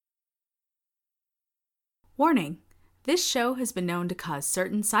Warning: this show has been known to cause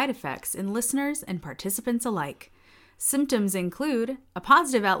certain side effects in listeners and participants alike. Symptoms include a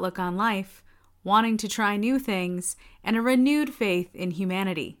positive outlook on life, wanting to try new things, and a renewed faith in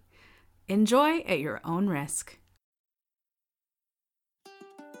humanity. Enjoy at your own risk.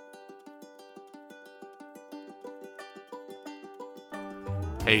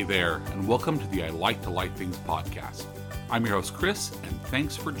 Hey there, and welcome to the I Like to Light Things podcast. I'm your host, Chris, and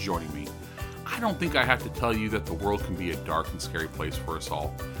thanks for joining me. I don't think I have to tell you that the world can be a dark and scary place for us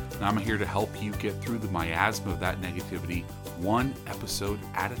all, and I'm here to help you get through the miasma of that negativity one episode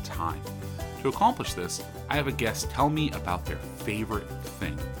at a time. To accomplish this, I have a guest tell me about their favorite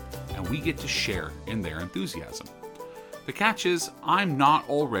thing, and we get to share in their enthusiasm. The catch is, I'm not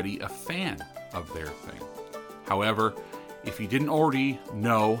already a fan of their thing. However, if you didn't already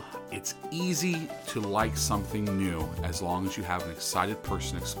know, it's easy to like something new as long as you have an excited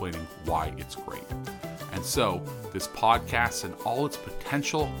person explaining why it's great. And so, this podcast and all its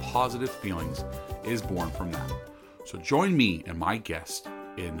potential positive feelings is born from that. So join me and my guest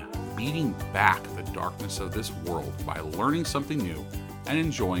in beating back the darkness of this world by learning something new and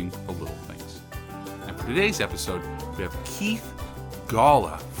enjoying the little things. And for today's episode, we have Keith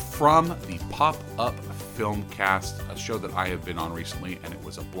Gala from the Pop-Up Filmcast, a show that I have been on recently, and it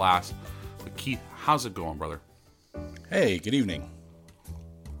was a blast. But Keith, how's it going, brother? Hey, good evening.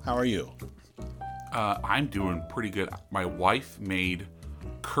 How are you? I'm doing pretty good. My wife made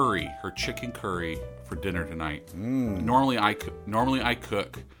curry, her chicken curry, for dinner tonight. Normally I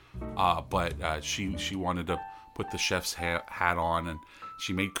cook, but she wanted to put the chef's hat on, and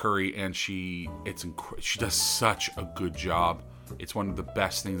she made curry, and she does such a good job. It's one of the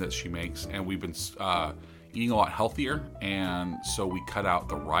best things that she makes, and we've been eating a lot healthier, and so we cut out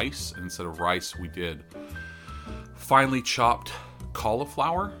the rice, and instead of rice, we did finely chopped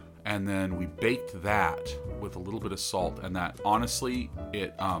cauliflower, and then we baked that with a little bit of salt, and that, honestly,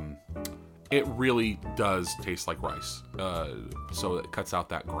 it really does taste like rice, so it cuts out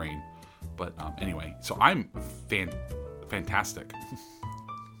that grain. But anyway, so I'm fantastic.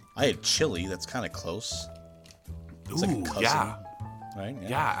 I had chili. That's kind of close. It's like a cousin, yeah. Right?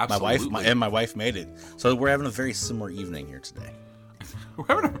 Yeah, absolutely. My wife made it. So we're having a very similar evening here today.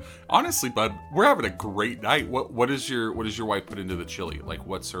 Honestly, bud, we're having a great night. What does your wife put into the chili? Like,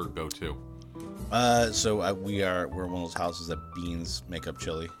 what's her go-to? We're one of those houses that beans make up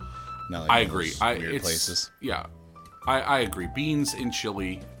chili. Not like I agree. Weird places. Yeah, I agree. Beans in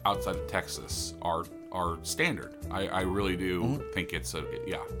chili outside of Texas are standard. I really do think it's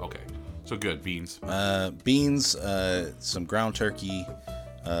okay. So good, beans. Beans, some ground turkey,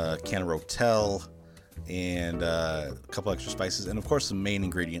 can of Rotel, and a couple extra spices, and of course the main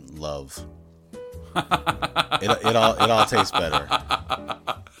ingredient, love. it all tastes better.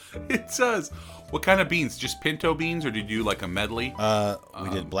 It does. What kind of beans? Just pinto beans, or did you do like a medley? We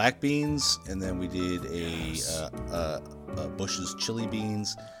did black beans, and then we did a Bush's chili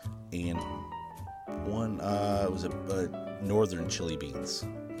beans, and one was a northern chili beans.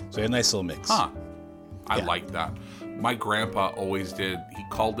 So we had a nice little mix. I like that. My grandpa always did. He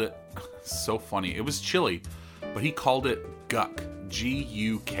called it, so funny. It was chili, but he called it guck.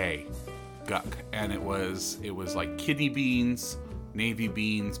 G-U-K. Guck. And it was like kidney beans, navy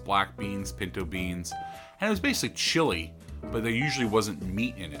beans, black beans, pinto beans. And it was basically chili, but there usually wasn't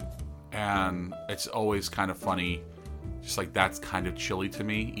meat in it. And it's always kind of funny. Just like, that's kind of chili to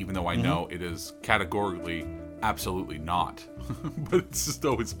me, even though I know it is categorically absolutely not. But it's just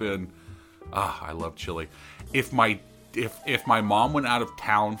always been, I love chili. If my mom went out of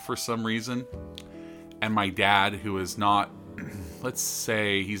town for some reason, and my dad, who is not, let's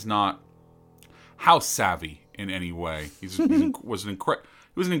say he's not house savvy in any way, he was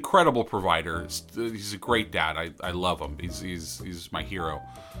an incredible provider. He's a great dad. I love him. He's my hero.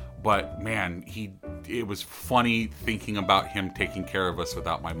 But man, it was funny thinking about him taking care of us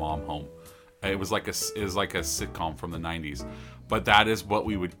without my mom home. It was like a sitcom from the 90s. But that is what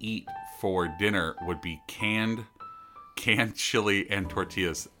we would eat for dinner, would be canned chili and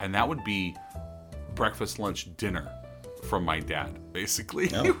tortillas. And that would be breakfast, lunch, dinner from my dad, basically.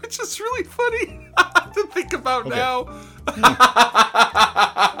 Oh. Which is really funny to think about now.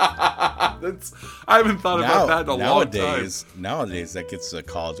 I haven't thought about that in a long time. Nowadays, that gets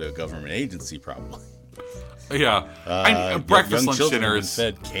called to a government agency, probably. Yeah, breakfast, lunch, dinner is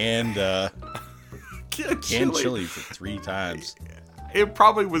fed canned chili for 3 times. It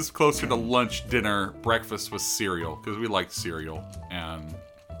probably was closer to lunch, dinner, breakfast was cereal, because we liked cereal, and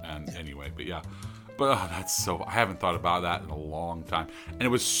anyway, but yeah. But I haven't thought about that in a long time. And it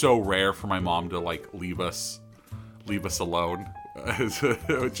was so rare for my mom to like leave us alone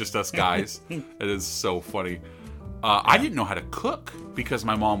just us guys. It is so funny. I didn't know how to cook because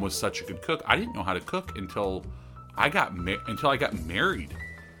my mom was such a good cook. I didn't know how to cook until I got married.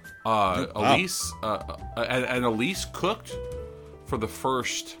 Elise and Elise cooked for the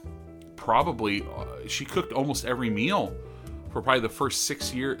first, probably she cooked almost every meal for probably the first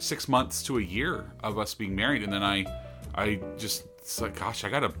 6 months to a year of us being married, and then I just, it's like, gosh, I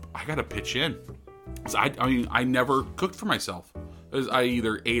gotta pitch in. So I never cooked for myself. I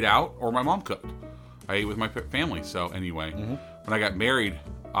either ate out or my mom cooked. I ate with my family. So anyway, when I got married,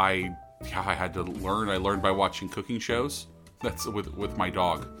 I had to learn. I learned by watching cooking shows. That's with my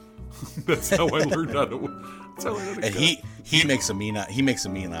dog. That's how I learned how to. That's how I learned to cook. He makes a mean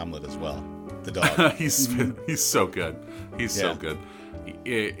omelet as well. The dog. he's so good. He's so good.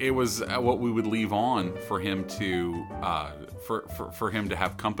 It was what we would leave on for him to for him to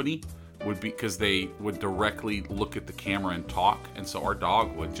have company would be because they would directly look at the camera and talk, and so our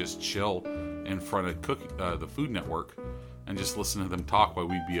dog would just chill in front of the Food Network and just listen to them talk while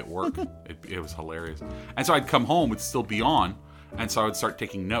we'd be at work. It was hilarious. And so I'd come home, it'd still be on, and so I would start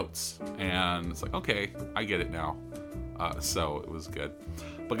taking notes, and it's like, okay, I get it now. So it was good.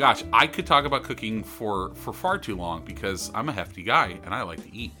 But gosh, I could talk about cooking for far too long because I'm a hefty guy and I like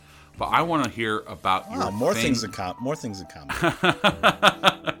to eat. But I want to hear about your more thing. things in common.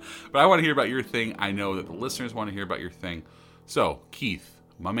 But I want to hear about your thing. I know that the listeners want to hear about your thing. So, Keith,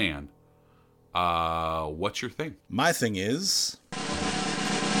 my man, what's your thing? My thing is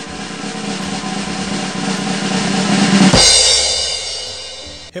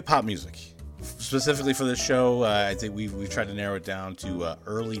hip-hop music. Specifically for this show, I think we've tried to narrow it down to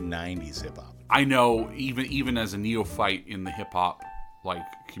early 90s hip-hop. I know, even as a neophyte in the hip-hop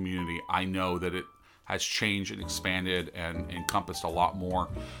community, I know that it has changed and expanded and encompassed a lot more,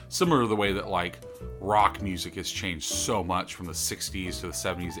 similar to the way that rock music has changed so much from the 60s to the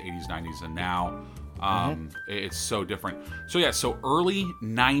 70s, 80s, 90s, and now it's so different. So early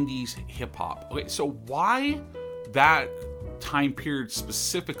 90s hip-hop. Okay, so why that time period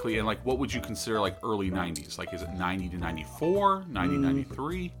specifically, and what would you consider early 90s? Is it 90 to 94, 90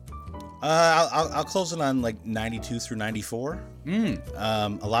 93? I'll close it on 92 through 94. A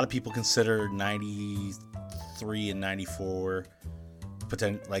lot of people consider 93 and 94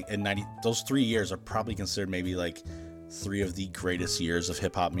 and 90. Those 3 years are probably considered maybe 3 of the greatest years of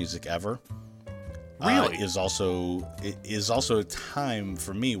hip hop music ever. Really, it is also a time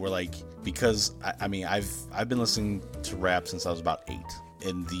for me where because I've been listening to rap since I was about 8.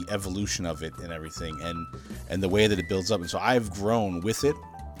 And the evolution of it and everything, and the way that it builds up, and so I've grown with it.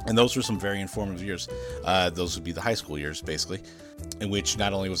 And those were some very informative years. Those would be the high school years, basically, in which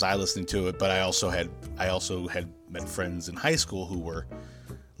not only was I listening to it, but I also had met friends in high school who were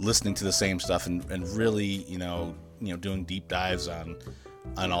listening to the same stuff and really, doing deep dives on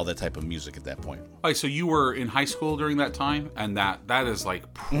all that type of music at that point. So you were in high school during that time, and that is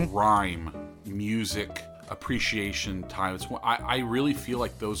prime music appreciation time. I really feel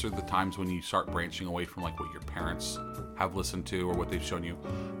like those are the times when you start branching away from what your parents have listened to or what they've shown you,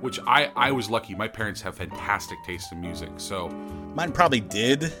 which I was lucky. My parents have fantastic taste in music, so mine probably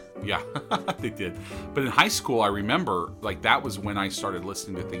did. Yeah, they did. But in high school, I remember that was when I started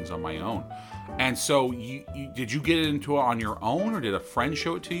listening to things on my own. And so you did you get into it on your own, or did a friend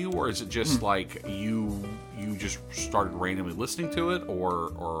show it to you, or is it just you just started randomly listening to it,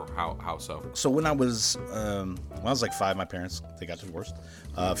 or how so? So when I was 5, my parents, they got divorced.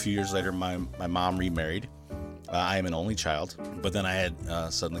 A few years later, my mom remarried. I am an only child, but then I had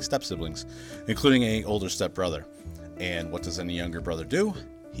suddenly step siblings, including an older step brother. And what does any younger brother do?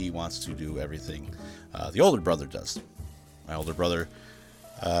 He wants to do everything the older brother does. My older brother,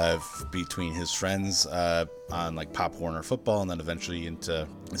 between his friends on Pop Warner football, and then eventually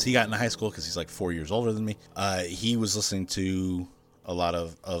as he got into high school, because he's 4 years older than me, he was listening to a lot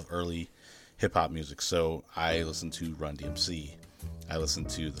of early hip hop music. So I listened to Run DMC, I listened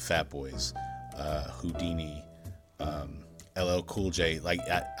to the Fat Boys, Houdini, LL Cool J.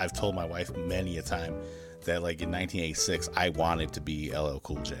 I've told my wife many a time that in 1986 I wanted to be LL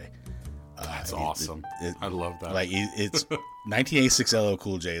Cool J. That's awesome. I love that. It's 1986 LL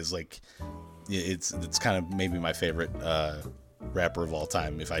Cool J is it's kind of maybe my favorite rapper of all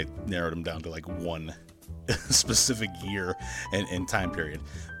time if I narrowed him down to one specific year and time period.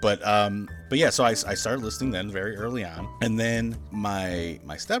 But yeah, so I started listening then very early on, and then my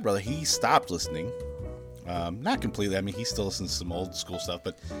stepbrother, he stopped listening. Not completely. He still listens to some old school stuff,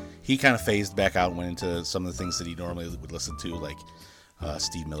 but he kind of phased back out and went into some of the things that he normally would listen to,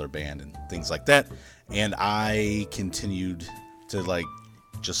 Steve Miller Band and things like that. And I continued to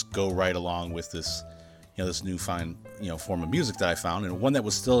just go right along with this, this new fine, form of music that I found, and one that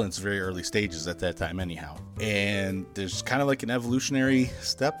was still in its very early stages at that time anyhow. And there's kind of like an evolutionary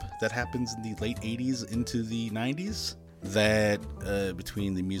step that happens in the late 80s into the 90s that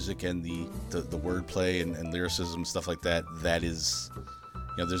between the music and the wordplay and lyricism and stuff like that, that is,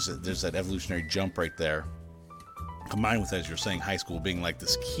 there's that evolutionary jump right there, combined with, as you're saying, high school being like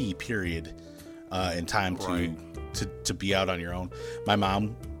this key period in time to be out on your own. My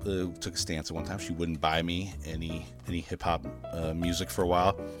mom took a stance at one time. She wouldn't buy me any hip hop music for a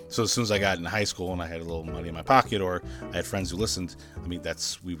while. So as soon as I got in high school and I had a little money in my pocket, or I had friends who listened,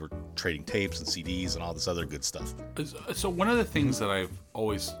 we were trading tapes and CDs and all this other good stuff. So one of the things that I've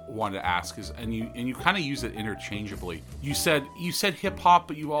always wanted to ask is, and you kind of use it interchangeably. You said hip hop,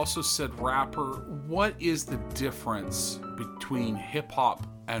 but you also said rapper. What is the difference between hip hop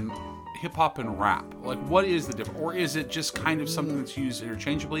and rap? Like, what is the difference? Or is it just kind of something that's used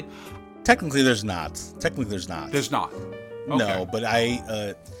interchangeably? Technically there's not. There's not. Okay. No, but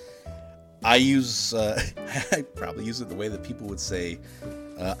I use I probably use it the way that people would say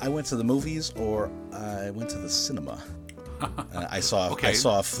I went to the movies, or I went to the cinema. I saw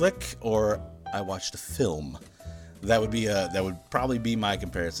a flick, or I watched a film. That would probably be my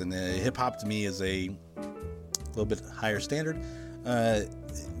comparison. Hip hop to me is a little bit higher standard.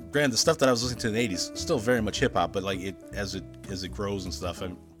 Granted, the stuff that I was listening to in the 80s still very much hip hop, but like as it grows and stuff,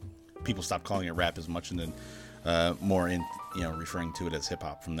 people stop calling it rap as much, and then more in referring to it as hip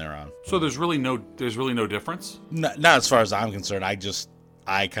hop from there on. So there's really no difference? Not as far as I'm concerned. I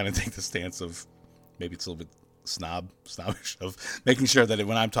kind of take the stance of, maybe it's a little bit snobbish, of making sure that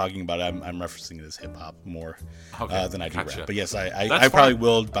when I'm talking about it, I'm referencing it as hip hop more than I do rap. But yes, I probably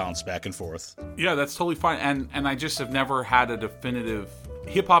will bounce back and forth. Yeah, that's totally fine. And I just have never had a definitive.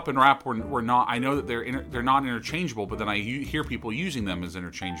 Hip hop and rap were not. I know that they're not interchangeable, but then I hear people using them as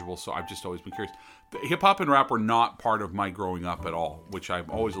interchangeable. So I've just always been curious. Hip hop and rap were not part of my growing up at all, which I'm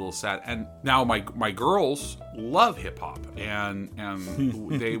always a little sad. And now my girls love hip hop, and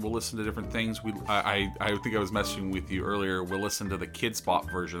they will listen to different things. I think I was messaging with you earlier. We'll listen to the Kid Spot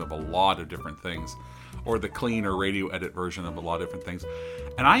version of a lot of different things, or the clean or radio edit version of a lot of different things.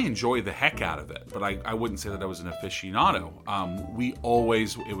 And I enjoy the heck out of it, but I wouldn't say that I was an aficionado.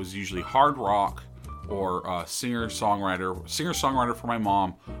 It was usually hard rock or singer-songwriter for my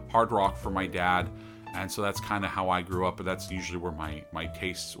mom, hard rock for my dad. And so that's kind of how I grew up, but that's usually where my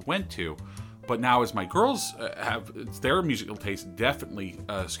tastes went to. But now as my girls their musical taste definitely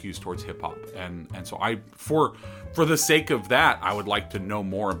skews towards hip hop. And so for the sake of that, I would like to know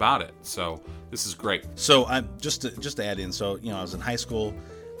more about it. So this is great. So just to add in, so I was in high school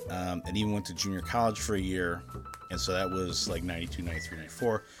and even went to junior college for a year, and so that was like 92, 93,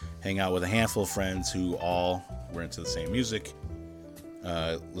 94. Hang out with a handful of friends who all were into the same music,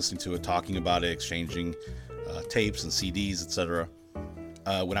 listening to it, talking about it, exchanging tapes and CDs, etc.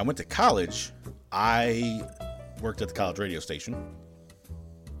 When I went to college, I worked at the college radio station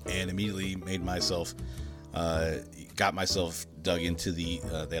and immediately got myself dug into they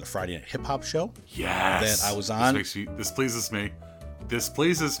had a Friday night hip hop show. Yes. That I was on. This pleases me.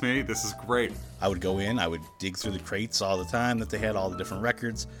 This is great. I would go in, I would dig through the crates all the time that they had, all the different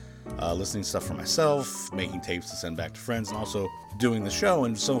records, listening to stuff for myself, making tapes to send back to friends, and also doing the show.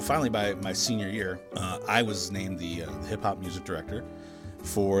 And so finally, by my senior year, I was named the hip hop music director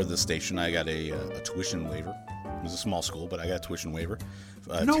for the station. I got a tuition waiver. It was a small school, but I got a tuition waiver.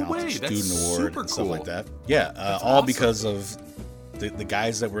 No way! That's student award super and cool. Stuff like that. Yeah, all awesome. Because of the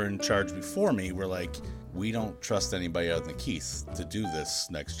guys that were in charge before me were like, we don't trust anybody other than Keith to do this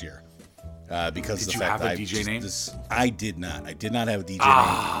next year. Because did of the fact that DJ name? I did not. I did not have a DJ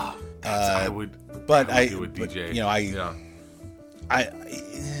name. I would do a DJ.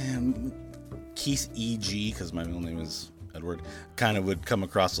 Keith E.G., because my middle name is Edward, kind of would come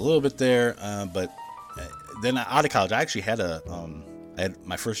across a little bit there. But then out of college, I actually had I had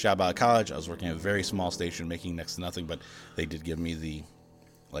my first job out of college. I was working at a very small station, making next to nothing, but they did give me the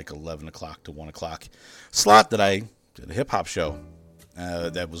 11 o'clock to 1 o'clock slot that I did a hip hop show.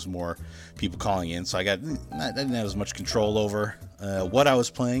 That was more people calling in, so I didn't have as much control over what I was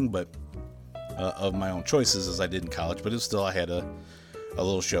playing, but of my own choices as I did in college. But it was still, I had a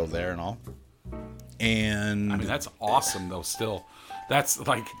little show there and all. And I mean, that's awesome though. Still, that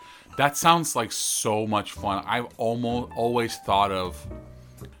sounds like so much fun. I've always thought if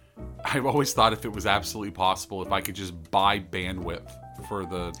it was absolutely possible, if I could just buy bandwidth for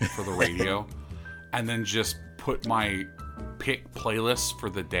the radio, and then just put my pick playlists for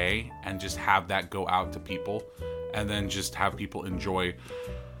the day and just have that go out to people, and then just have people enjoy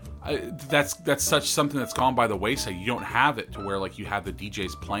That's such something that's gone by the wayside. You don't have it to where like you have the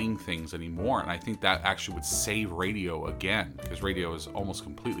DJs playing things anymore, and I think that actually would save radio again, because radio is almost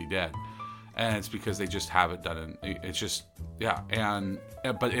completely dead, and it's because they just haven't done it. It's just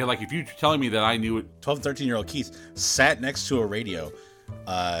but like if you're telling me that I knew it, 12 and 13-year-old Keith sat next to a radio,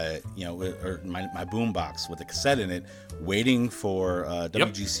 or my boom box with a cassette in it, waiting for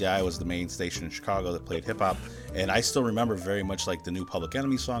WGCI was the main station in Chicago that played hip hop, and I still remember very much like the new Public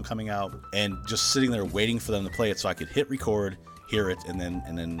Enemy song coming out, and just sitting there waiting for them to play it so I could hit record, hear it, and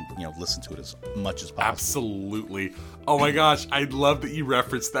then listen to it as much as possible. Absolutely. Oh my gosh, I love that you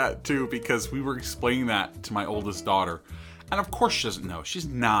referenced that too, because we were explaining that to my oldest daughter. And of course she doesn't know. She's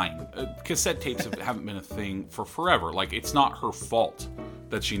 9. Cassette tapes haven't been a thing for forever. Like, it's not her fault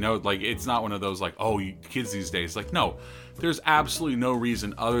that she knows. Like, it's not one of those, like, oh, you kids these days. Like, no. There's absolutely no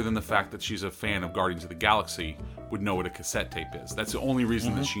reason other than the fact that she's a fan of Guardians of the Galaxy would know what a cassette tape is. That's the only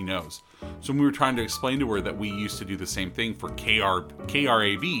reason that she knows. So when we were trying to explain to her that we used to do the same thing for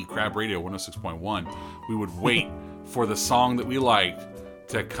KRAB, Crab Radio 106.1, we would wait for the song that we liked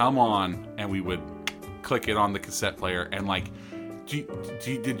to come on, and we would click it on the cassette player, and like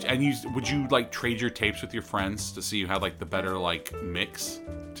would you like trade your tapes with your friends to see you had like the better like mix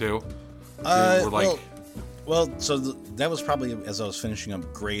too? So that was probably as I was finishing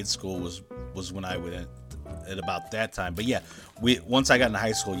up grade school was when I would at about that time. But yeah, once I got into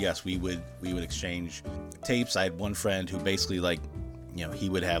high school, yes, we would exchange tapes. I had one friend who basically like, he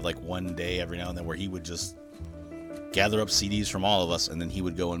would have like one day every now and then where he would just gather up CDs from all of us, and then he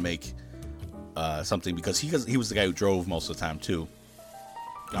would go and make something, because he was the guy who drove most of the time too.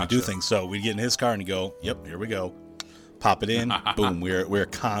 Gotcha. Do things. So we'd get in his car and he'd go, "Yep, here we go." Pop it in, boom. We're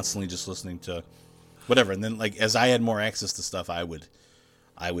constantly just listening to whatever. And then like as I had more access to stuff, I would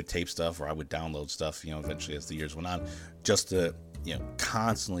tape stuff, or I would download stuff. Eventually as the years went on, just to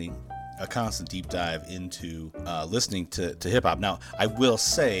constantly a constant deep dive into listening to hip hop. Now I will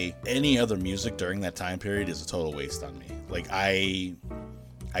say any other music during that time period is a total waste on me. Like I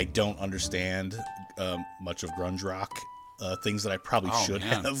don't understand much of grunge rock, things that I probably should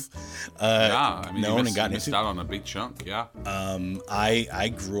have known and gotten into. Out on a big chunk, yeah.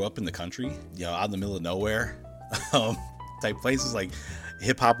 I grew up in the country, out in the middle of nowhere, type places. Like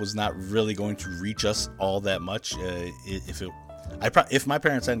hip hop was not really going to reach us all that much. If my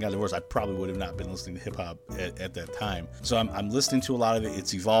parents hadn't gotten divorced, I probably would have not been listening to hip hop at that time. So I'm listening to a lot of it.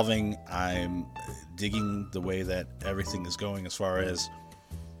 It's evolving. I'm digging the way that everything is going as far as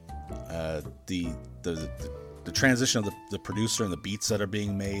the transition of the producer and the beats that are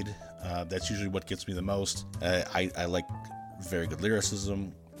being made. That's usually what gets me the most. I like very good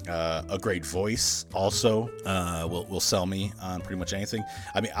lyricism. A great voice also will sell me on pretty much anything.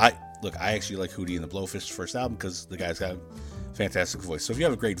 I mean, I actually like Hootie and the Blowfish first album because the guy's got a fantastic voice. So if you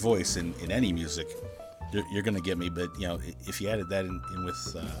have a great voice in any music, you're gonna get me. But if you added that in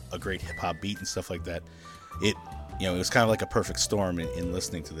with a great hip hop beat and stuff like that, it was kind of like a perfect storm in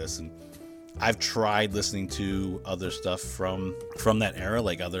listening to this. And I've tried listening to other stuff from that era,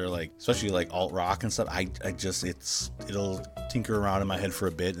 like other especially like alt rock and stuff. It'll tinker around in my head for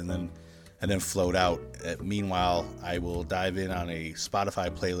a bit and then float out. Meanwhile, I will dive in on a Spotify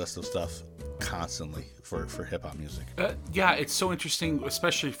playlist of stuff constantly for hip hop music. Yeah, it's so interesting,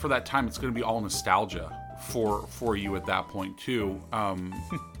 especially for that time. It's going to be all nostalgia for you at that point too.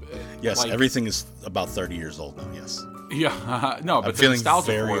 Yes, everything is about 30 years old now. Yes. Yeah, no, but I'm feeling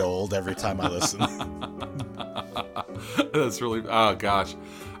very old every time I listen. That's really, oh gosh,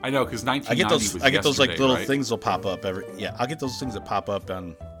 I know, because 1990 I get those like little right? things will pop up I'll get those things that pop up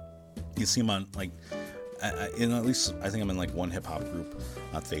on. You see them on like, at least I think I'm in like one hip hop group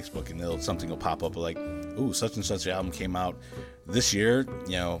on Facebook, and something will pop up like, ooh, such and such album came out this year,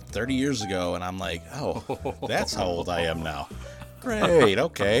 30 years ago, and I'm like, oh, that's how old I am now. Great,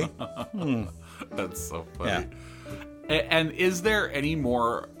 okay. That's so funny. Yeah. And is there any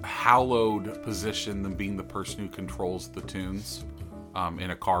more hallowed position than being the person who controls the tunes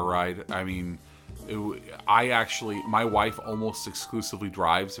in a car ride? I mean, my wife almost exclusively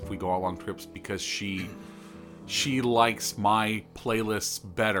drives if we go on long trips, because she likes my playlists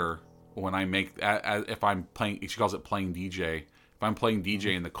better when I make, if I'm playing, she calls it playing DJ. If I'm playing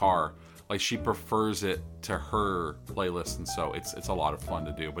DJ in the car, like she prefers it to her playlist, and so it's a lot of fun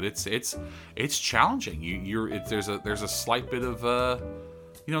to do. But it's challenging. There's a slight bit of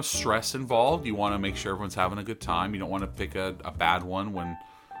stress involved. You want to make sure everyone's having a good time. You don't want to pick a bad one when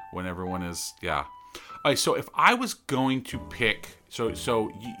everyone is. Yeah. All right, so if I was going to pick,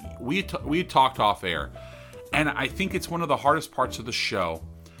 we had talked off air, and I think it's one of the hardest parts of the show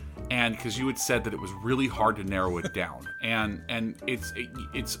and because you had said that it was really hard to narrow it down, and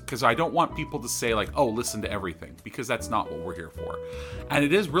it's because I don't want people to say like, oh, listen to everything, because that's not what we're here for. And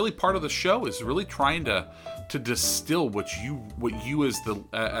it is really part of the show is really trying to distill what you as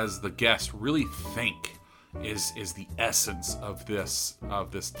the guest really think is the essence of this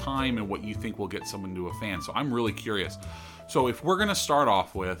time, and what you think will get someone to a fan. So I'm really curious. So if we're gonna start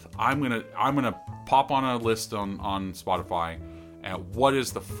off with, I'm gonna pop on a list on Spotify, and what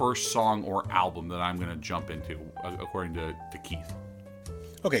is the first song or album that I'm gonna jump into according to Keith?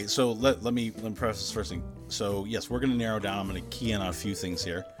 Okay, so let me preface this first thing. So yes, we're gonna narrow down. I'm gonna key in on a few things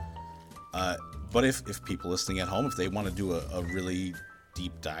here. But if people listening at home, if they want to do a really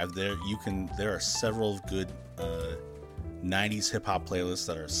deep dive there, there are several good 90s hip hop playlists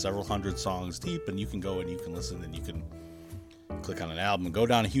that are several hundred songs deep, and you can go and you can listen, and you can click on an album and go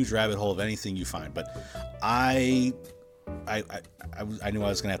down a huge rabbit hole of anything you find. But I knew I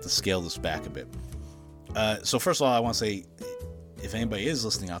was gonna have to scale this back a bit. So first of all, I want to say, if anybody is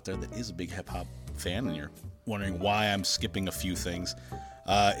listening out there that is a big hip hop fan, and you're wondering why I'm skipping a few things,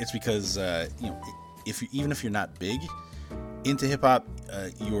 it's because even if you're not big into hip hop,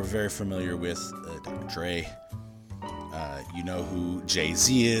 you are very familiar with Dr. Dre. You know who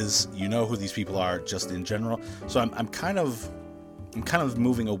Jay-Z is. You know who these people are just in general. So I'm kind of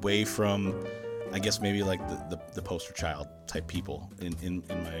moving away from, I guess, maybe like the poster child type people in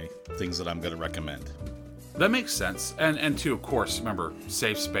my things that I'm going to recommend. That makes sense. And too, of course, remember,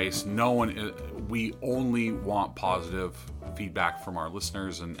 safe space. We only want positive feedback from our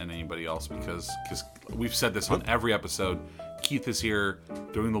listeners and anybody else, because we've said this on every episode. Keith is here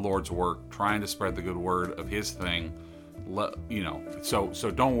doing the Lord's work, trying to spread the good word of his thing.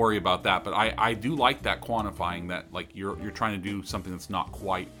 So don't worry about that. But I do like that quantifying that, like, you're trying to do something that's not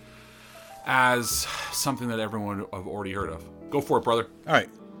quite as something that everyone would have already heard of. Go for it, brother. All right.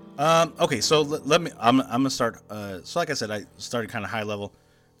 Okay, so let me. I'm gonna start. So like I said, I started kind of high level.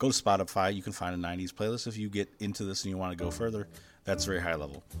 Go to Spotify. You can find a 90s playlist. If you get into this and you want to go further, that's very high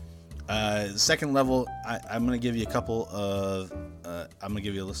level. Second level, I'm gonna give you a couple of. I'm gonna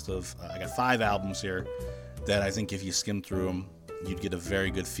give you a list of. I got 5 albums here that I think if you skim through them, you'd get a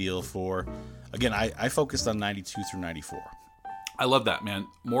very good feel for. Again, I focused on 92 through 94. I love that, man.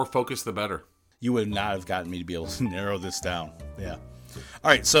 More focus, the better. You would not have gotten me to be able to narrow this down. Yeah.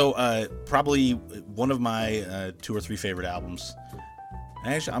 All right, so probably one of my 2 or 3 favorite albums.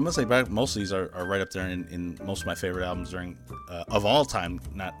 Actually, I'm gonna say most of these are right up there in most of my favorite albums during of all time,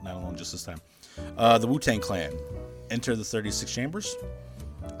 not alone just this time. The Wu-Tang Clan, Enter the 36 Chambers.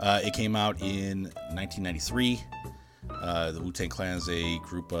 It came out in 1993. The Wu-Tang Clan is a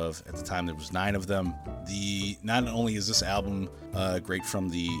group of, at the time there was 9 of them. Not only is this album great from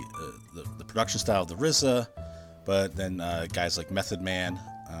the production style of the RZA, but then guys like Method Man,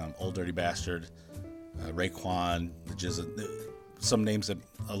 Old Dirty Bastard, Raekwon, the GZA, some names that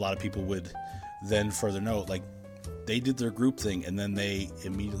a lot of people would then further note, like they did their group thing and then they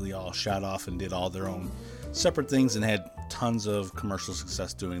immediately all shot off and did all their own separate things and had tons of commercial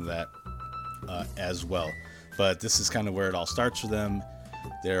success doing that as well. But this is kind of where it all starts for them.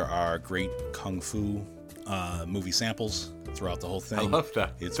 There are great kung fu movie samples throughout the whole thing. I love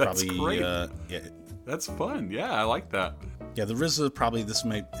that. It's That's probably great. That's fun. Yeah, I like that. Yeah, the RZA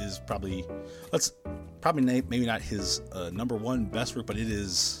maybe not his number one best work, but it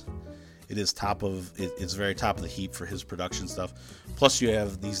is top of it. It's very top of the heap for his production stuff. Plus, you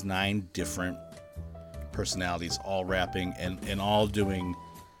have these 9 different personalities all rapping and all doing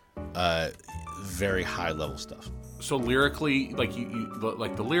very high level stuff. So lyrically, like you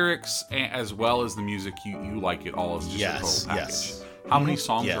like the lyrics as well as the music, you like it all as just a total package. Yes. How many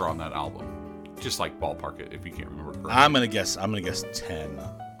songs are on that album? Just like ballpark it, if you can't remember correctly. I'm gonna guess 10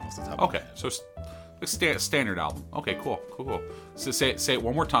 off the top. Okay, so it's standard album. Okay, cool. So say it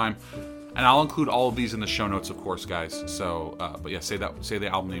one more time, and I'll include all of these in the show notes, of course, guys. So, but yeah, say the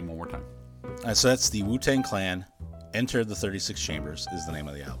album name one more time. So that's the Wu-Tang Clan. Enter the 36 Chambers is the name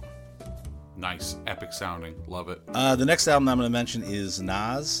of the album. Nice, epic sounding, love it. The next album I'm going to mention is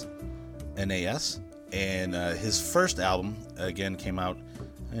Nas, N-A-S, and his first album again came out.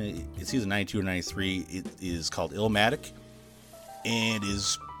 It's either 92 or 93. It is called Illmatic, and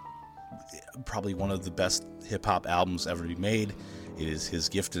is probably one of the best hip hop albums ever to be made. It is his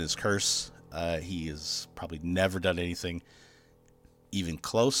gift and his curse. He has probably never done anything even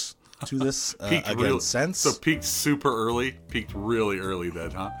close to this since. So peaked peaked really early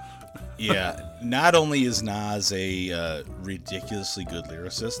then, huh? Yeah. Not only is Nas a ridiculously good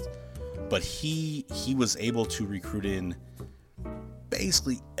lyricist, but he was able to recruit in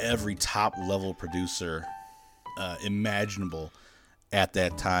basically every top level producer imaginable at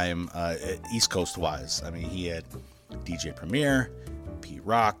that time, East Coast wise. I mean, he had DJ Premier, Pete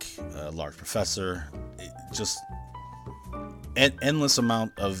Rock, Large Professor, just an endless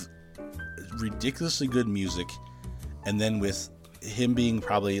amount of ridiculously good music. And then with him being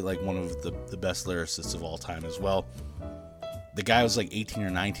probably like one of the best lyricists of all time as well. The guy was like 18 or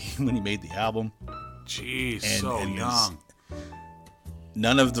 19 when he made the album. Jeez, so young.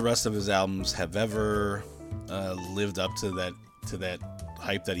 None of the rest of his albums have ever lived up to that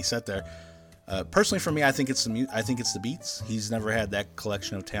hype that he set there. Personally, for me, I think it's the beats. He's never had that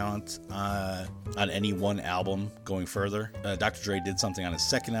collection of talent on any one album going further. Dr. Dre did something on his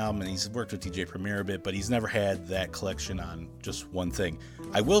second album, and he's worked with DJ Premier a bit, but he's never had that collection on just one thing.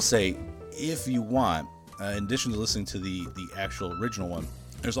 I will say, if you want, in addition to listening to the actual original one,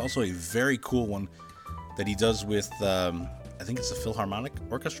 there's also a very cool one that he does with, I think it's the Philharmonic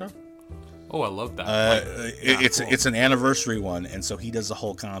Orchestra. Oh, I love that. Cool. It's an anniversary one, and so he does the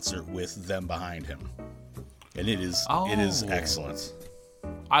whole concert with them behind him, and it is excellent.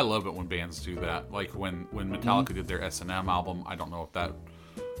 I love it when bands do that. Like when Metallica did their S&M album. I don't know if that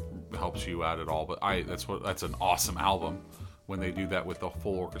helps you out at all, but that's an awesome album when they do that with the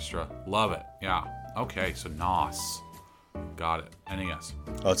full orchestra. Love it. Yeah. Okay, so NOS. Got it. NES.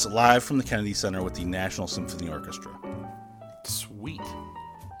 Oh, it's live from the Kennedy Center with the National Symphony Orchestra. Sweet.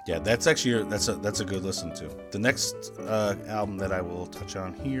 Yeah, that's actually that's a good listen to. The next album that I will touch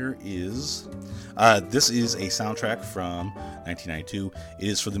on here is this is a soundtrack from 1992. It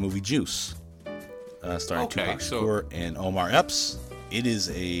is for the movie Juice, starring Tupac Shakur and Omar Epps. It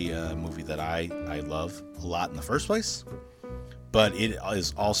is a movie that I love a lot in the first place, but it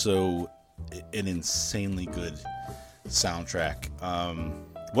is also an insanely good soundtrack.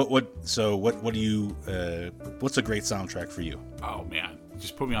 What do you? What's a great soundtrack for you? Oh man,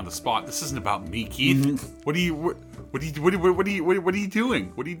 just put me on the spot. This isn't about me, Keith. Mm-hmm. What are you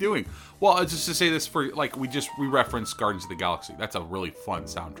doing? What are you doing? Well, just to say this for like we referenced Guardians of the Galaxy. That's a really fun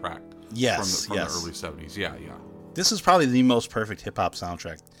soundtrack. Yes, from the early '70s. Yeah. This is probably the most perfect hip hop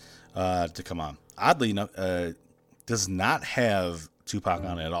soundtrack to come on. Oddly enough, does not have Tupac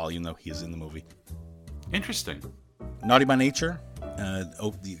on it at all, even though he is in the movie. Interesting. Naughty by Nature,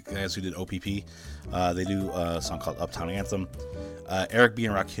 the guys who did OPP, they do a song called Uptown Anthem. Eric B.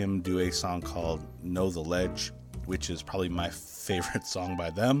 and Rakim do a song called Know the Ledge, which is probably my favorite song by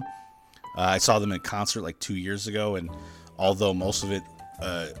them. I saw them in concert like 2 years ago, and although most of it,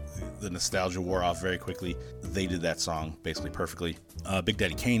 the nostalgia wore off very quickly, they did that song basically perfectly. Big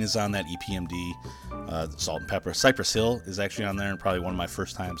Daddy Kane is on that, EPMD, Salt and Pepper. Cypress Hill is actually on there, and probably one of my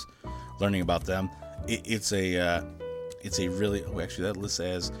first times learning about them. It's a really... Oh, actually, that list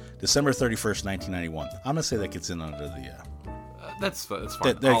says December 31st, 1991. I'm going to say that gets in under the... That's fine.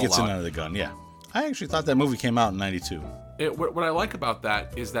 That gets in under the gun, yeah. I actually thought that movie came out in 92. What I like about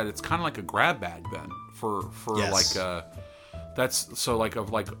that is that it's kind of like a grab bag then for yes. like... That's so like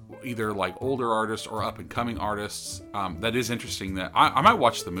of like either like older artists or up and coming artists. That is interesting. That I might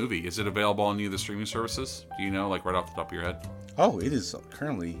watch the movie. Is it available on any of the streaming services? Do you know, like right off the top of your head? Oh, it is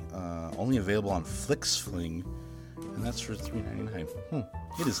currently only available on FlixFling, and that's for $3.99.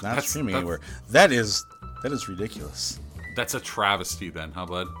 It is not streaming anywhere. That is ridiculous. That's a travesty, then, huh,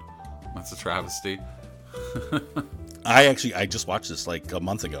 bud? That's a travesty. I just watched this like a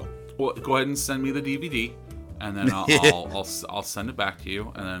month ago. Well, go ahead and send me the DVD. And then I'll send it back to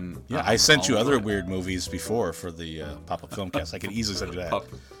you. And then I sent you other weird movies before for the Pop-Up Filmcast. I could easily send you that.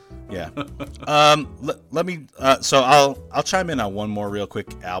 Yeah. Let me. So I'll chime in on one more real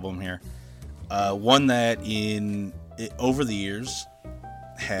quick album here. One that over the years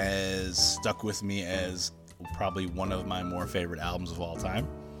has stuck with me as probably one of my more favorite albums of all time.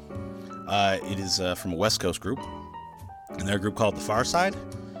 It is from a West Coast group, and they're a group called The Far Side.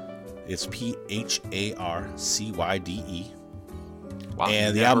 It's PHARCYDE. Wow,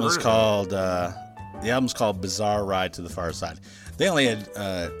 and the album is called Bizarre Ride to the Far Side. They only had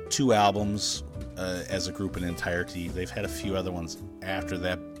 2 albums as a group in entirety. They've had a few other ones after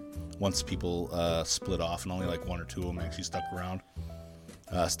that once people split off, and only like 1 or 2 of them actually stuck around,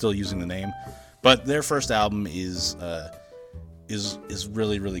 still using the name. But their first album is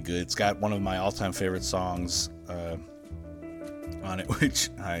really, really good. It's got one of my all-time favorite songs on it, which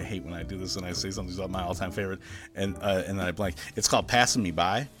I hate when I do this and I say something's about my all-time favorite, and then I blank. It's called "Passing Me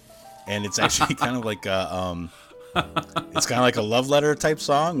By," and it's actually kind of like a love letter type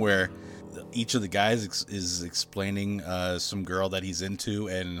song where each of the guys is explaining some girl that he's into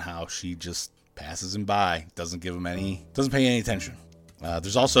and how she just passes him by, doesn't pay any attention.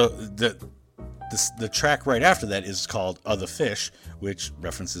 There's also the track right after that is called Other Fish, which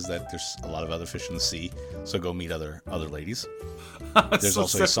references that there's a lot of other fish in the sea, so go meet other ladies. There's So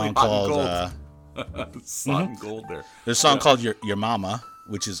also a song definitely called Slot and Gold there. there's a song called Your Mama,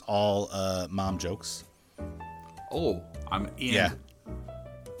 which is all mom jokes. Oh, I'm in. Yeah.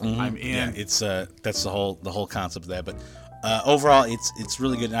 I'm in. Yeah, it's that's the whole concept of that. But overall, it's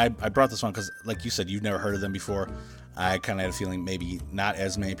really good. And I brought this one because, like you said, you've never heard of them before. I kind of had a feeling maybe not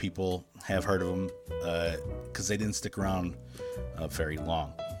as many people have heard of them because they didn't stick around very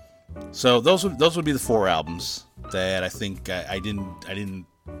long. So those would be the 4 albums that I think I didn't.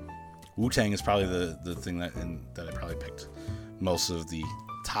 Wu-Tang is probably the thing that I probably picked most of the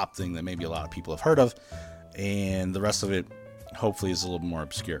top thing that maybe a lot of people have heard of, and the rest of it hopefully is a little more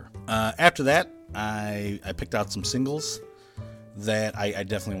obscure. After that, I picked out some singles that I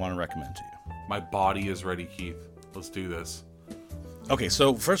definitely want to recommend to you. My body is ready, Keith. Let's do this. Okay,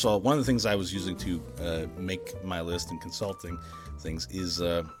 so first of all, one of the things I was using to make my list and consulting things is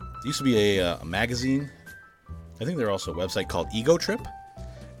there used to be a magazine. I think there's also a website called Ego Trip.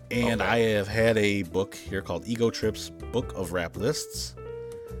 And I have had a book here called Ego Trip's Book of Rap Lists.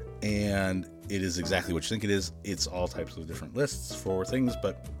 And it is exactly what you think it is. It's all types of different lists for things,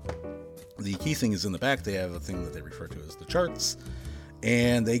 but the key thing is in the back, they have a thing that they refer to as the charts.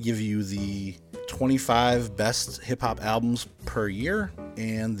 And they give you the 25 best hip-hop albums per year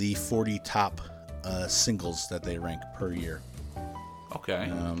and the 40 top singles that they rank per year. Okay.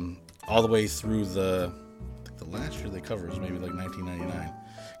 All the way through I think the last year they covered is maybe like 1999.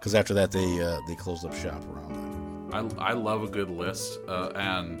 Because after that, they closed up shop around that. I love a good list,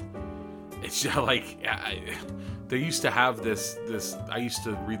 and it's just like they used to have this. I used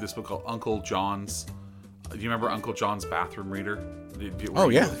to read this book called Uncle John's. Do you remember Uncle John's Bathroom Reader? Oh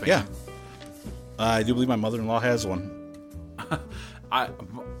yeah. I do believe my mother-in-law has one.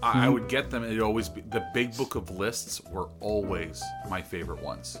 I would get them, and it'd always be the big book of lists were always my favorite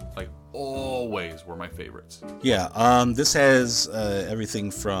ones. Like always were my favorites. Yeah. This has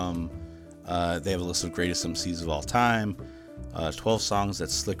everything from they have a list of greatest MCs of all time, 12 songs that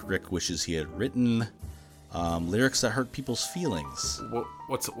Slick Rick wishes he had written, lyrics that hurt people's feelings.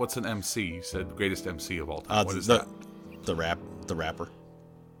 What's an MC? You said greatest MC of all time. What is that? The rapper.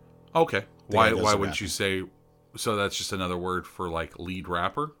 Okay. Why wouldn't rapping. you say? So that's just another word for like lead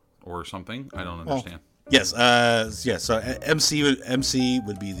rapper or something? I don't understand. Yes. So MC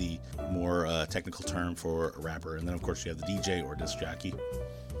would be the more technical term for a rapper, and then of course you have the DJ or disc jockey.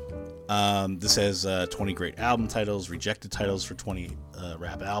 This has 20 great album titles, rejected titles for 20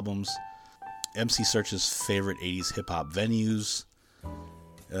 rap albums. MC searches favorite 80s hip hop venues,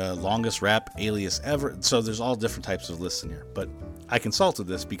 longest rap alias ever. So there's all different types of lists in here. But I consulted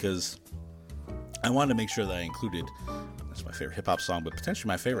this because I wanted to make sure that I included, that's my favorite hip hop song, but potentially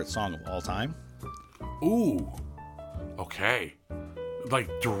my favorite song of all time. Ooh. Okay. Like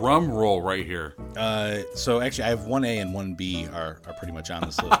drum roll right here. So actually I have 1A and 1B are pretty much on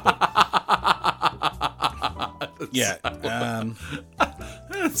this list. But yeah.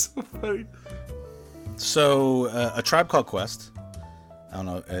 That's so funny. So A Tribe Called Quest. I don't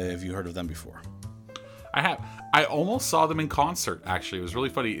know. Have you heard of them before? I have. I almost saw them in concert. Actually, it was really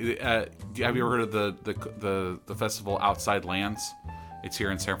funny. Have you ever heard of the festival Outside Lands? It's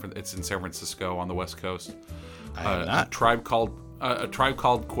here in San Francisco on the West Coast. I have not. A Tribe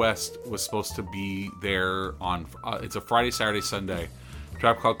Called Quest was supposed to be there on. It's a Friday, Saturday, Sunday.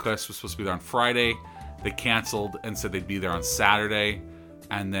 Tribe Called Quest was supposed to be there on Friday. They canceled and said they'd be there on Saturday,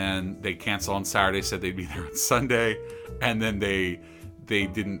 and then they canceled on Saturday, said they'd be there on Sunday, and then they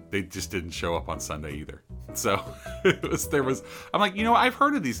just didn't show up on Sunday either. So I'm like, I've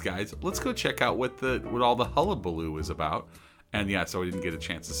heard of these guys. Let's go check out what all the hullabaloo is about. And yeah, so I didn't get a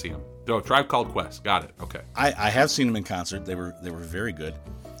chance to see them. No, Tribe Called Quest. Got it. Okay. I have seen them in concert. They were very good.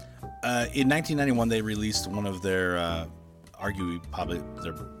 In 1991, they released one of their, arguably probably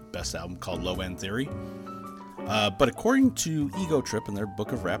their best album called Low End Theory. But according to Ego Trip in their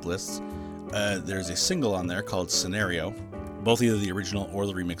book of rap lists, there's a single on there called Scenario, both either the original or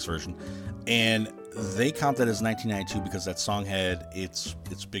the remix version, and they count that as 1992 because that song had its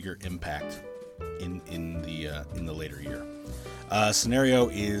bigger impact in the later year. Scenario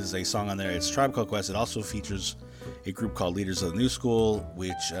is a song on there. It's Tribe Called Quest. It also features a group called Leaders of the New School,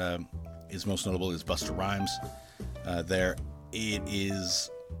 which is most notable is Busta Rhymes. There, it is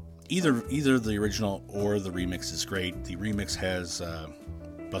either the original or the remix is great. The remix has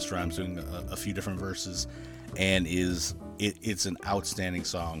Busta Rhymes doing a few different verses, and it's an outstanding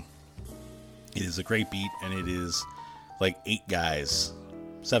song. It is a great beat, and it is like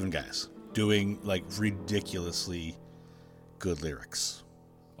 7 guys doing like ridiculously good lyrics.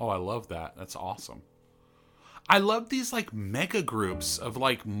 Oh, I love that. That's awesome. I love these like mega groups of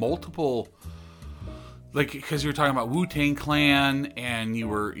like multiple, like, because you're talking about Wu-Tang Clan, and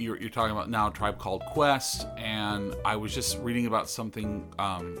you're talking about now a Tribe Called Quest, and I was just reading about something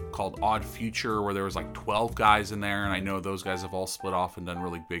called Odd Future, where there was like 12 guys in there, and I know those guys have all split off and done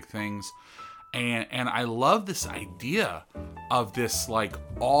really big things. And I love this idea of this, like,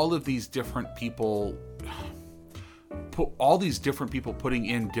 all of these different people, putting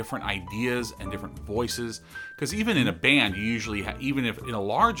in different ideas and different voices. Because even in a band, you usually even if in a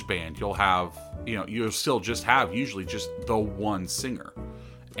large band, you'll have, you'll still just have usually just the one singer.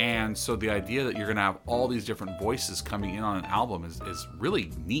 And so the idea that you're going to have all these different voices coming in on an album is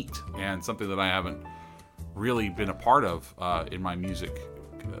really neat, and something that I haven't really been a part of in my music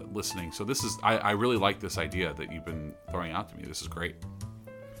listening. So this is, I really like this idea that you've been throwing out to me. This is great.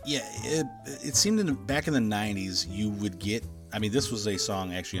 Yeah, it seemed back in the 90s you would get, I mean, this was a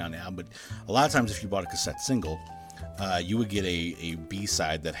song actually on the album, but a lot of times if you bought a cassette single, you would get a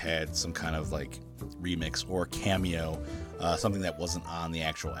B-side that had some kind of like remix or cameo, something that wasn't on the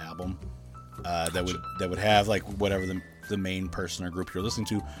actual album, that would have like whatever the main person or group you're listening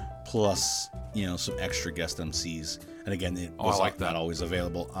to, plus some extra guest MCs. And again, it was not always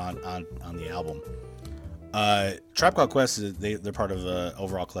available on the album. Tribe Called Quest, they're part of the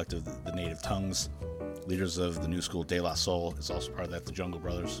overall collective, the Native Tongues, leaders of the new school De La Soul is also part of that. The Jungle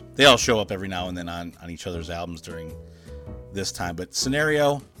Brothers, they all show up every now and then on each other's albums during this time. But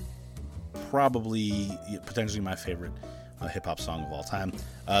Scenario, probably potentially my favorite hip hop song of all time.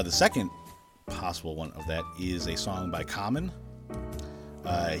 The second possible one of that is a song by Common.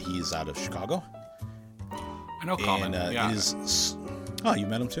 He's out of Chicago. I know Common. Yeah. Oh, you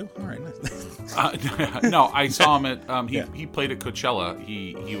met him too? All right, nice. No, I saw him at. He played at Coachella.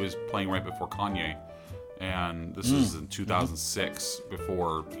 He was playing right before Kanye, and this was in 2006,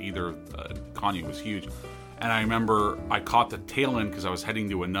 before either Kanye was huge. And I remember I caught the tail end because I was heading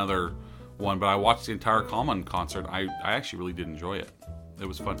to another one, but I watched the entire Common concert. I actually really did enjoy it. It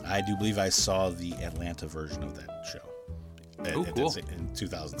was fun. I do believe I saw the Atlanta version of that show. Cool. In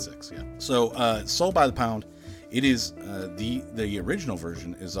 2006, yeah. So, Soul by the Pound. It is the original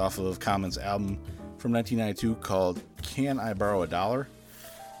version is off of Common's album from 1992 called "Can I Borrow a Dollar?"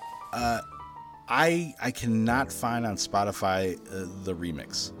 I cannot find on Spotify the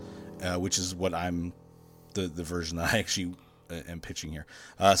remix, which is what I'm the version that I actually am pitching here.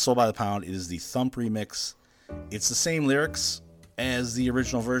 "Soul by the Pound" is the Thump remix. It's the same lyrics as the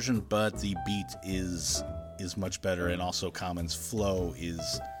original version, but the beat is much better, and also Common's flow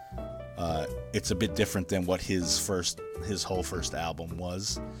is. It's a bit different than what his whole first album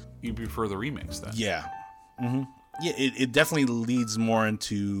was. You prefer the remix then? Yeah. Mm-hmm. Yeah, it definitely leads more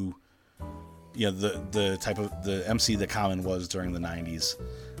into the type of the MC that Common was during the 90s,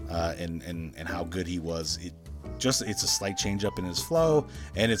 and how good he was. It's a slight change up in his flow,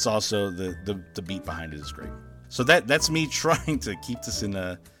 and it's also the beat behind it is great. So that's me trying to keep this in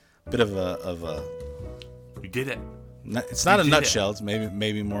a bit of a You did it. It's not a nutshell. It's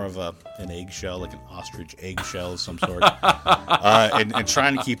maybe more of an eggshell, like an ostrich eggshell of some sort, and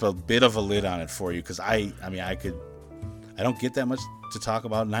trying to keep a bit of a lid on it for you, because I don't get that much to talk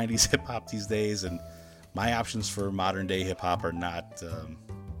about 90s hip hop these days, and my options for modern day hip hop are not.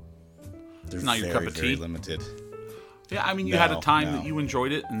 They're not your cup of tea. Very limited. Yeah, I mean, you had a time that you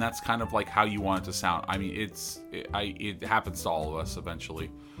enjoyed it, and that's kind of like how you want it to sound. I mean, it happens to all of us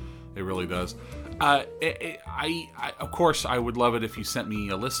eventually. It really does. Of course, I would love it if you sent me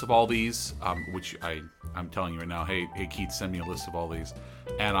a list of all these, which I'm telling you right now. Hey, Keith, send me a list of all these,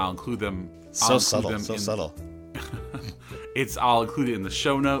 and I'll include them. So subtle. I'll include it in the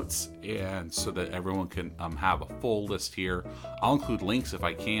show notes, and so that everyone can have a full list here. I'll include links if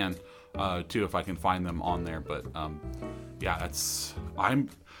I can, too, if I can find them on there. But yeah,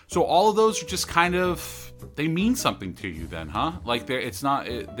 so all of those are just kind of, they mean something to you then, huh? Like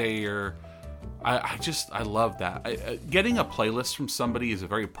I love that. Getting a playlist from somebody is a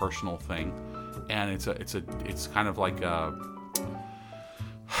very personal thing, and it's kind of like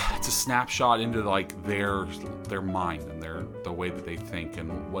it's a snapshot into like their mind and the way that they think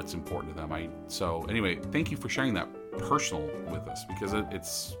and what's important to them. So anyway, thank you for sharing that personal with us, because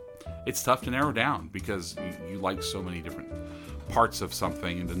it's tough to narrow down, because you like so many different parts of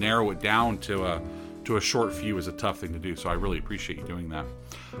something, and to narrow it down to a short few is a tough thing to do. So I really appreciate you doing that.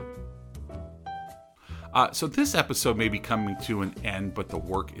 So this episode may be coming to an end, but the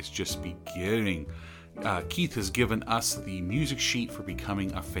work is just beginning. Keith has given us the music sheet for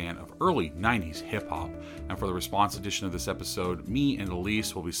becoming a fan of early 90s hip-hop. And for the response edition of this episode, me and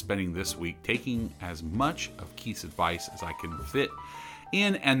Elise will be spending this week taking as much of Keith's advice as I can fit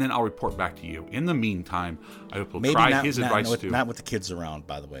in, and then I'll report back to you. In the meantime, I hope we'll try his advice too. Not with the kids around,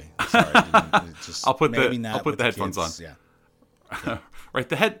 by the way. Sorry, I'll put the headphones on. Yeah. Right.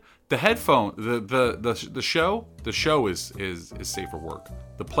 The headphone. The show is safe for work.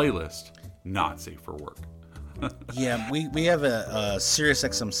 The playlist not safe for work. Yeah, we have a Sirius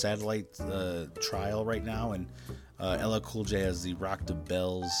XM satellite trial right now, and LL Cool J has the Rock the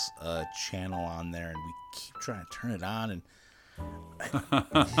Bells channel on there, and we keep trying to turn it on, and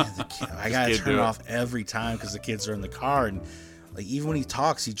I gotta turn it off every time because the kids are in the car, and like even when he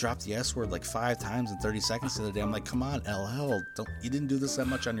talks, he dropped the S word like 5 times in 30 seconds the other day. I'm like, come on, LL, you didn't do this that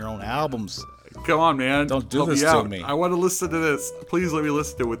much on your own albums. Come on, man. Don't do this to me. I want to listen to this. Please let me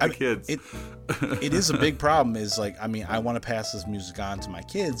listen to it with the kids. It is a big problem. Is like, I mean, I want to pass this music on to my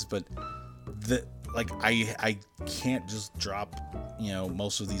kids, but I can't just drop,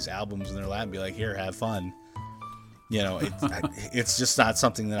 most of these albums in their lap and be like, here, have fun. It's just not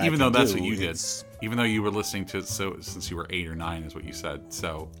something that even I though can that's do. what you did. Even though you were listening to since you were 8 or 9 is what you said.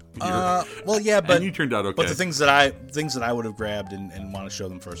 So well, yeah, but and you turned out okay. But the things that I would have grabbed and want to show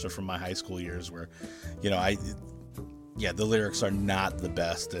them first are from my high school years, where, the lyrics are not the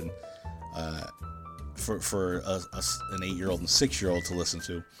best, and for an 8-year-old and 6-year-old to listen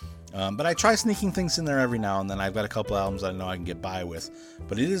to. But I try sneaking things in there every now and then. I've got a couple albums I know I can get by with,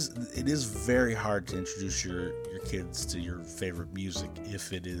 but it is very hard to introduce your kids to your favorite music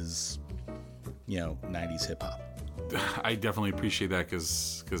if it is, 90s hip hop. I definitely appreciate that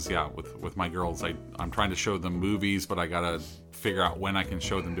because with my girls, I'm trying to show them movies, but I gotta figure out when I can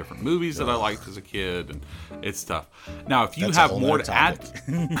show them different movies that I liked as a kid, and it's tough. Now, if you have more to add,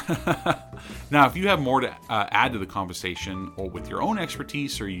 add to the conversation, or with your own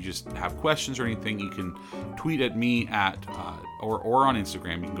expertise, or you just have questions or anything, you can tweet at me or on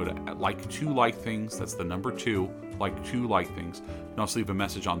Instagram. You can go to like2likethings. That's the number 2. Like2likethings. You can also leave a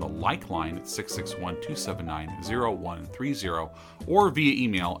message on the like line at 661-279-0130, or via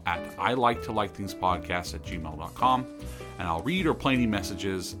email at iliketolikethingspodcast@gmail.com, and I'll read or play any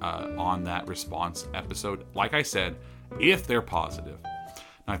messages on that response episode. Like I said, if they're positive.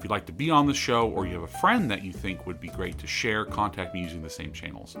 Now, if you'd like to be on the show, or you have a friend that you think would be great to share, contact me using the same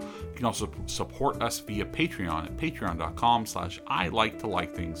channels. You can also support us via Patreon at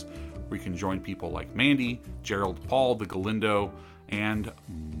patreon.com/iliketolikethings, where you can join people like Mandy, Gerald, Paul, the Galindo, and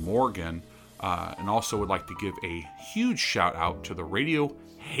Morgan. And also would like to give a huge shout out to the Radio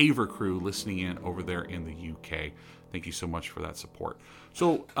Haver crew listening in over there in the UK. Thank you so much for that support.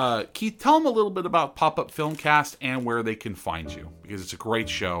 So, Keith, tell them a little bit about Pop-Up Filmcast and where they can find you, because it's a great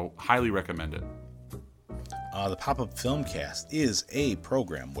show. Highly recommend it. The Pop-Up Filmcast is a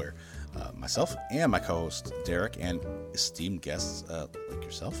program where myself and my co-host Derek and esteemed guests like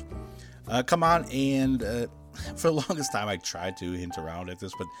yourself come on, and for the longest time I tried to hint around at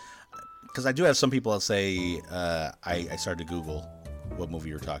this, but because I do have some people that say I started to Google what movie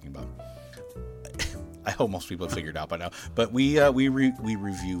you were talking about. I hope most people have figured out by now, but we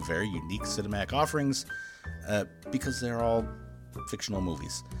review very unique cinematic offerings because they're all fictional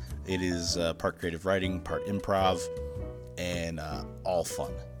movies. It is part creative writing, part improv, and all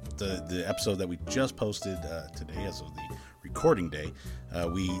fun. The episode that we just posted today, as of the recording day,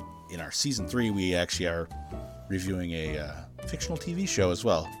 in our season 3, we actually are reviewing a fictional TV show as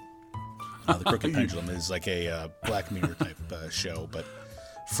well. The Crooked Pendulum is like a Black Mirror type show, but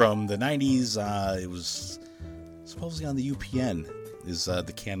from the 90s. It was supposedly on the UPN is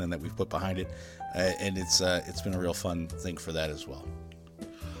the canon that we've put behind it, and it's been a real fun thing for that as well.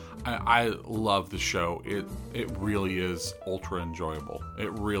 I love the show. It really is ultra enjoyable.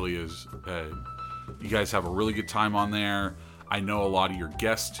 It really is. You guys have a really good time on there. I know a lot of your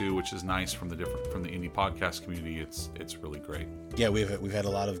guests too, which is nice from the indie podcast community. It's really great. Yeah, we've had a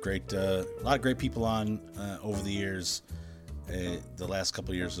lot of great people on over the years. The last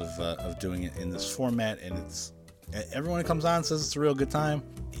couple of years of doing it in this format, and it's everyone who comes on says it's a real good time.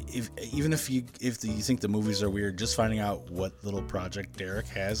 Even if you think the movies are weird, just finding out what little project Derek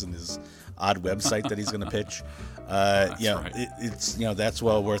has in his odd website that he's going to pitch, right. It's that's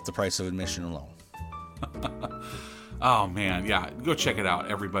well worth the price of admission alone. Oh man, yeah, go check it out,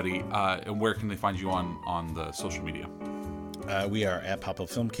 everybody. And where can they find you on the social media? We are at Pop-Up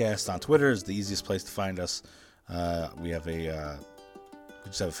Filmcast on Twitter. Is the easiest place to find us. We have we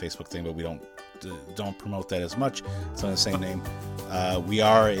just have a Facebook thing, but we don't promote that as much. It's on the same name. We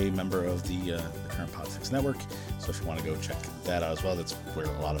are a member of the Current Politics Network, so if you want to go check that out as well, that's where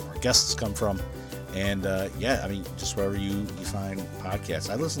a lot of our guests come from. And just wherever you find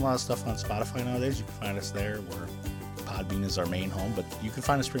podcasts. I listen to a lot of stuff on Spotify nowadays. You can find us there, where Podbean is our main home, but you can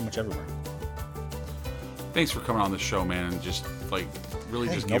find us pretty much everywhere. Thanks for coming on the show, man, and just really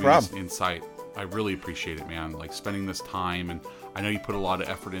just no giving us problem. insight. I really appreciate it, man. Like spending this time, and I know you put a lot of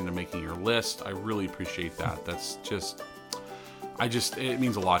effort into making your list. I really appreciate that. That's just, it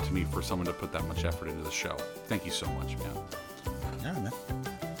means a lot to me for someone to put that much effort into the show. Thank you so much, man. Yeah, man.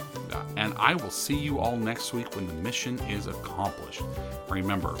 And I will see you all next week when the mission is accomplished.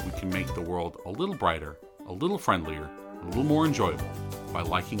 Remember, we can make the world a little brighter, a little friendlier, a little more enjoyable by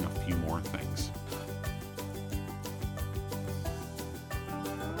liking a few more things.